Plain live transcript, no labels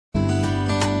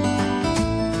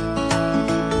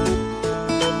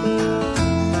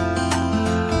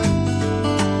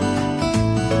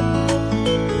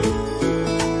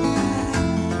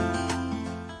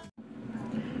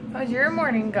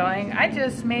morning going. I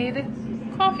just made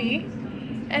coffee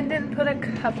and then put a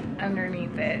cup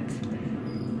underneath it.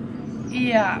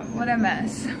 Yeah, what a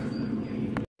mess.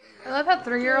 I love how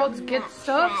 3-year-olds get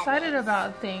so excited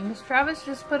about things. Travis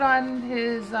just put on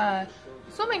his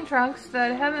swimming trunks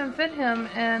that haven't fit him,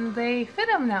 and they fit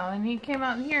him now, and he came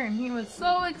out here and he was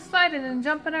so excited and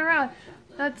jumping around.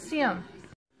 Let's see him.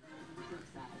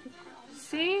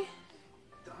 See?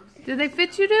 Did they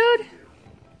fit you, dude?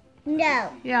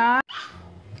 No. Yeah.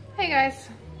 Hey guys,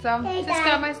 so just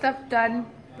got my stuff done.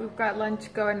 We've got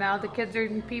lunch going now. The kids are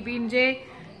eating PB&J,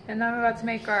 and I'm about to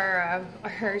make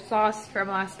our sauce from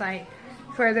last night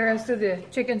for the rest of the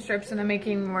chicken strips, and I'm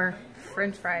making more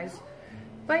French fries.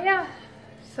 But yeah,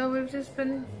 so we've just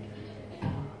been.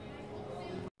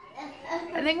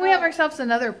 I think we have ourselves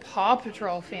another Paw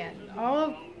Patrol fan. All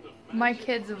of my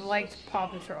kids have liked Paw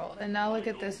Patrol, and now look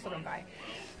at this little guy.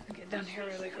 I'll get down here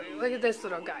really quick. Look at this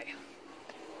little guy.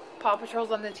 Paw Patrol's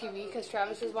on the TV because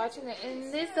Travis is watching it,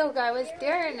 and this little guy was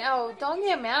staring. Oh, don't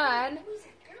get mad.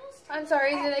 I'm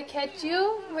sorry, did I catch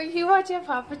you? Were you watching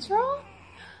Paw Patrol?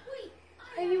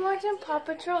 Are you watching Paw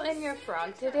Patrol and your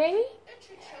frog today?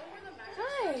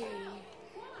 Hi.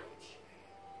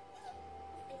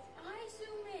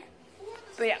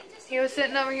 But yeah, he was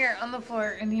sitting over here on the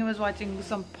floor and he was watching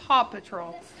some Paw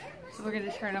Patrol. So we're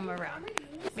gonna turn him around.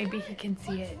 Maybe he can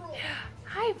see it.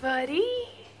 Hi, buddy.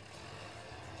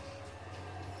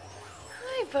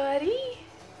 Hi, buddy.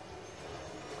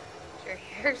 Your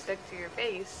hair stuck to your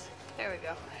face. There we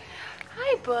go.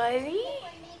 Hi, buddy.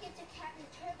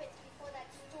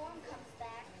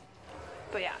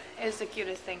 But yeah, it's the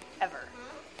cutest thing ever.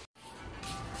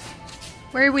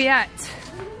 Where are we at?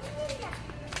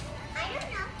 I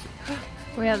don't know.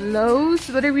 We're at Lowe's.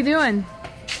 What are we doing?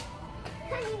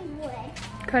 Cutting wood.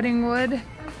 Cutting wood.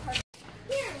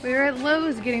 We're at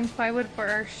Lowe's getting plywood for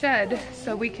our shed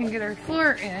so we can get our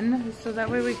floor in, so that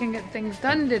way we can get things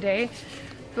done today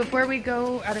before we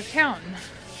go out of town.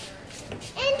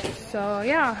 So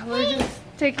yeah, we're just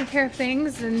taking care of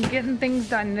things and getting things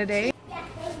done today.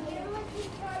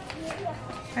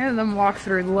 I have them walk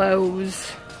through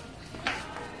Lowe's.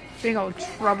 Big old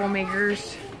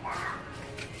troublemakers.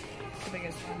 The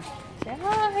biggest one.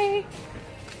 Hi!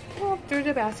 Oh, through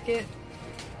the basket.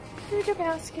 Through the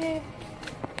basket.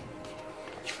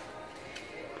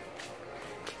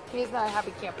 He's not a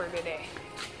happy camper today.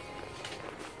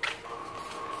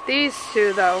 These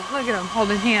two though, look at them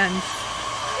holding hands.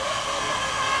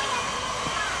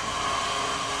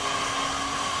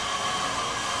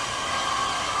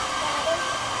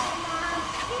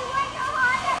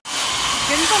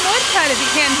 Getting some wood cut if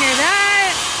you can't hear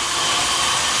that.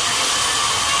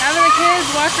 Having the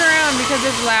kids walk around because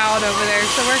it's loud over there.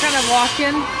 So we're kind of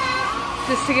walking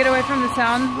just to get away from the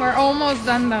sound. We're almost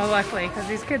done though, luckily, because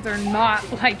these kids are not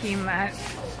liking that.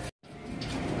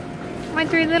 My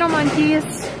 3 little monkeys.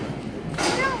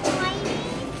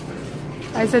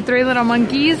 I said 3 little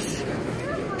monkeys.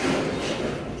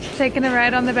 Taking a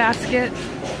ride on the basket.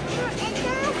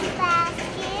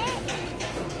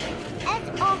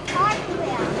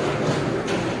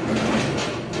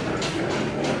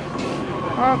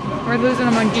 Oh, we're losing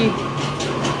a monkey.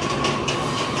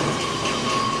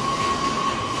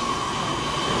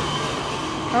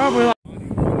 Oh, we lost.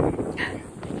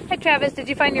 Hi Travis, did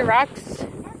you find your rocks?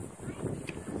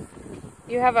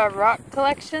 You have a rock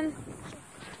collection?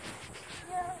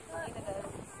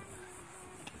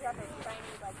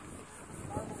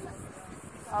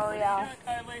 Oh yeah.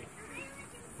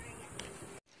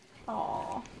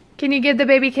 Oh. Can you give the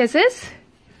baby kisses?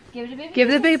 Give the baby.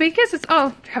 Give the baby kisses.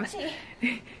 Oh, Travis.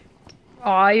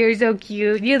 Oh, you're so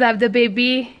cute. You love the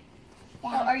baby. Oh,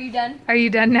 are you done? Are you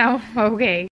done now? Okay.